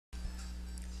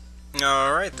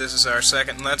Alright, this is our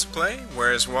second Let's Play.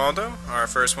 Where's Waldo? Our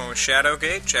first one was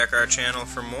Shadowgate. Check our channel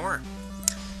for more.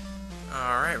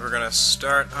 Alright, we're gonna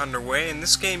start underway. In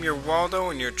this game, you're Waldo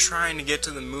and you're trying to get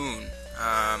to the moon.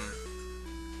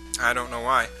 I don't know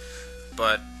why,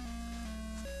 but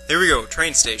here we go,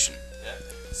 train station. Yeah,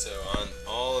 so on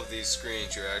all of these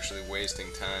screens, you're actually wasting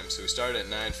time. So we started at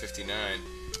 9:59,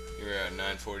 you're at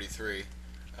 9:43.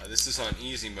 This is on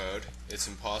easy mode. It's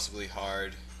impossibly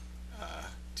hard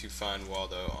to find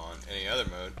Waldo on any other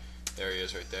mode. There he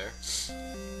is right there.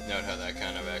 Note how that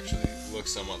kind of actually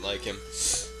looks somewhat like him.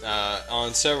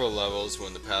 On several levels,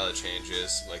 when the palette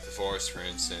changes, like the forest for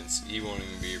instance, he won't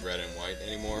even be red and white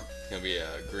anymore. He'll be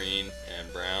green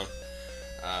and brown.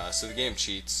 So the game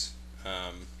cheats.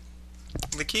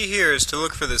 The key here is to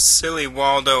look for the silly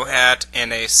Waldo hat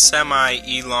and a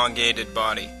semi-elongated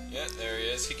body. Yeah, there he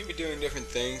is. He can be doing different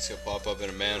things. He'll pop up in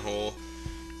a manhole,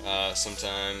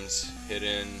 sometimes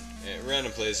hidden at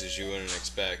random places you wouldn't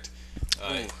expect.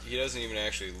 He doesn't even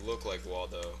actually look like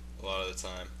Waldo a lot of the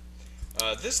time.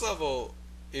 This level,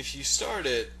 if you start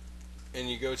it and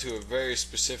you go to a very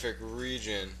specific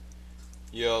region,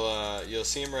 you'll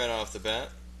see him right off the bat.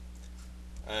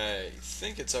 I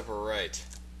think it's upper right.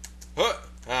 Oh!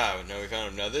 No, we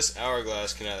found him. Now this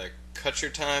hourglass can either cut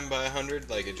your time by 100,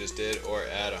 like it just did, or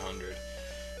add 100.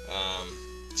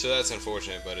 So that's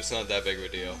unfortunate, but it's not that big of a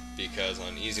deal, because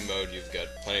on easy mode you've got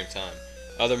plenty of time.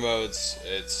 Other modes,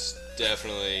 it's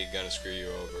definitely gonna screw you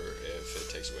over if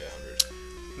it takes away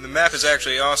 100. The map is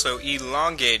actually also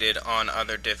elongated on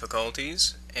other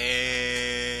difficulties,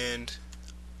 and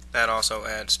that also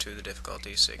adds to the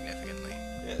difficulty significantly.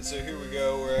 Yeah, so here we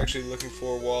go. We're actually looking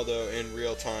for Waldo in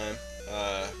real time.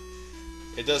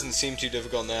 It doesn't seem too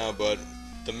difficult now, but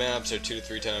the maps are 2 to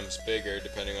 3 times bigger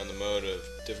depending on the mode of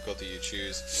difficulty you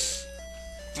choose.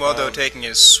 Waldo taking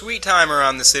his sweet time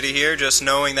around the city here, just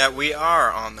knowing that we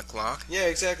are on the clock. Yeah,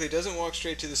 exactly. Doesn't walk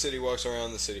straight to the city, walks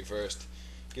around the city first.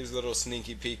 Gives a little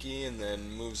sneaky peeky and then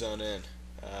moves on in.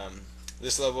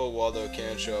 This level, Waldo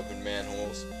can show up in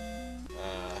manholes.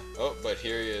 But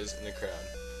here he is in the crowd.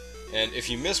 And if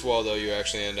you miss Waldo, you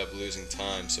actually end up losing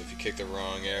time, so if you kick the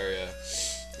wrong area,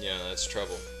 yeah, that's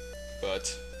trouble.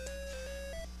 But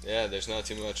yeah, there's not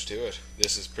too much to it.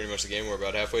 This is pretty much the game. We're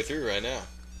about halfway through right now.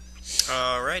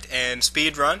 Alright, and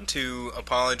speed run to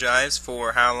apologize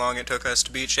for how long it took us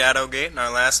to beat Shadowgate in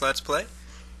our last Let's Play.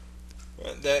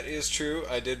 That is true.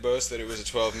 I did boast that it was a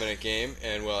 12-minute game,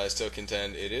 and while I still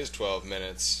contend it is 12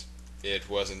 minutes, it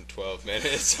wasn't 12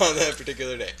 minutes on that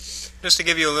particular day. Just to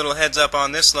give you a little heads up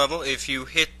on this level, if you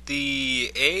hit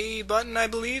the A button, I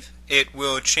believe, it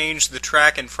will change the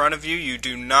track in front of you. You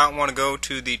do not want to go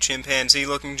to the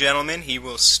chimpanzee-looking gentleman. He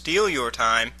will steal your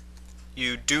time.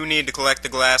 You do need to collect the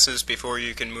glasses before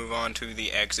you can move on to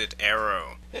the exit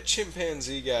arrow. That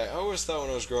chimpanzee guy, I always thought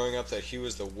when I was growing up that he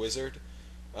was the wizard,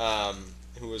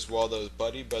 who was Waldo's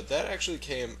buddy, but that actually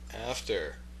came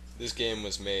after this game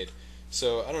was made.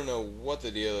 So I don't know what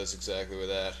the deal is exactly with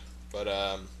that, but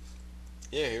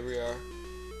yeah, here we are,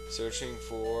 searching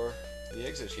for the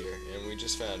exit here, and we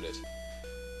just found it.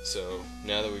 So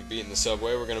now that we've beaten the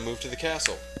subway, we're going to move to the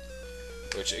castle.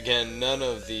 Which, again, none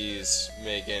of these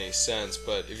make any sense,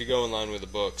 but if you go in line with the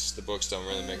books don't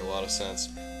really make a lot of sense.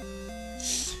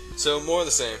 So, more of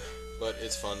the same, but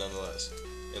it's fun nonetheless.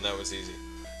 And that was easy.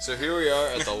 So here we are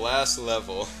at the last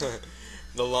level,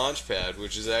 the launch pad,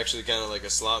 which is actually kind of like a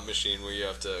slot machine where you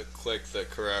have to click the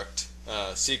correct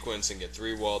sequence and get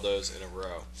 3 Waldos in a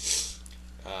row.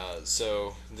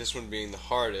 So, this one being the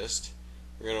hardest,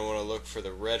 we're going to want to look for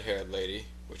the red-haired lady,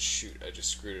 which, shoot, I just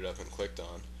screwed it up and clicked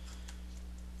on.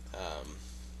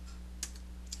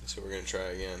 So we're going to try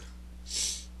again.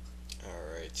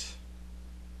 Alright.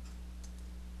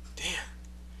 Damn!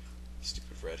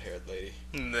 Stupid red-haired lady.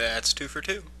 That's 2 for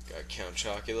 2. Got Count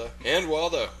Chocula. And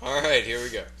Waldo! Alright, here we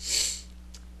go.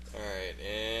 Alright,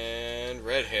 and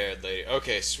red-haired lady.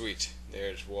 Okay, sweet.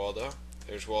 There's Waldo.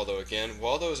 There's Waldo again.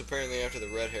 Waldo is apparently after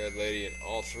the red-haired lady in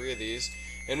all 3 of these.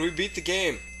 And we beat the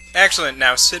game! Excellent.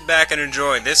 Now sit back and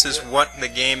enjoy. This is what the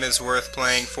game is worth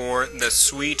playing for, the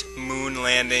sweet moon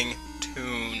landing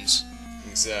tunes.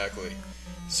 Exactly.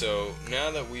 So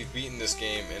now that we've beaten this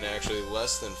game in actually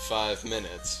less than 5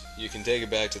 minutes, you can take it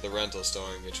back to the rental store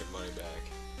and get your money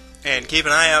back. And keep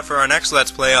an eye out for our next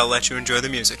Let's Play. I'll let you enjoy the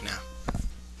music now.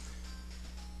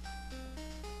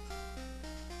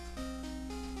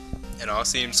 It all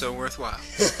seems so worthwhile.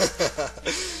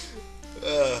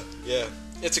 Yeah,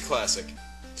 it's a classic.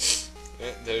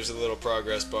 There's a little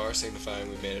progress bar signifying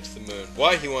we made it to the moon.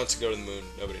 Why he wants to go to the moon,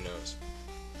 nobody knows.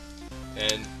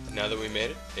 And now that we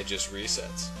made it, it just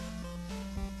resets.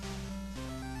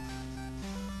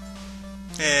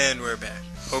 And we're back.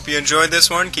 Hope you enjoyed this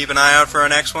one. Keep an eye out for our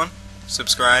next one.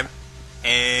 Subscribe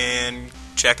and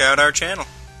check out our channel.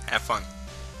 Have fun.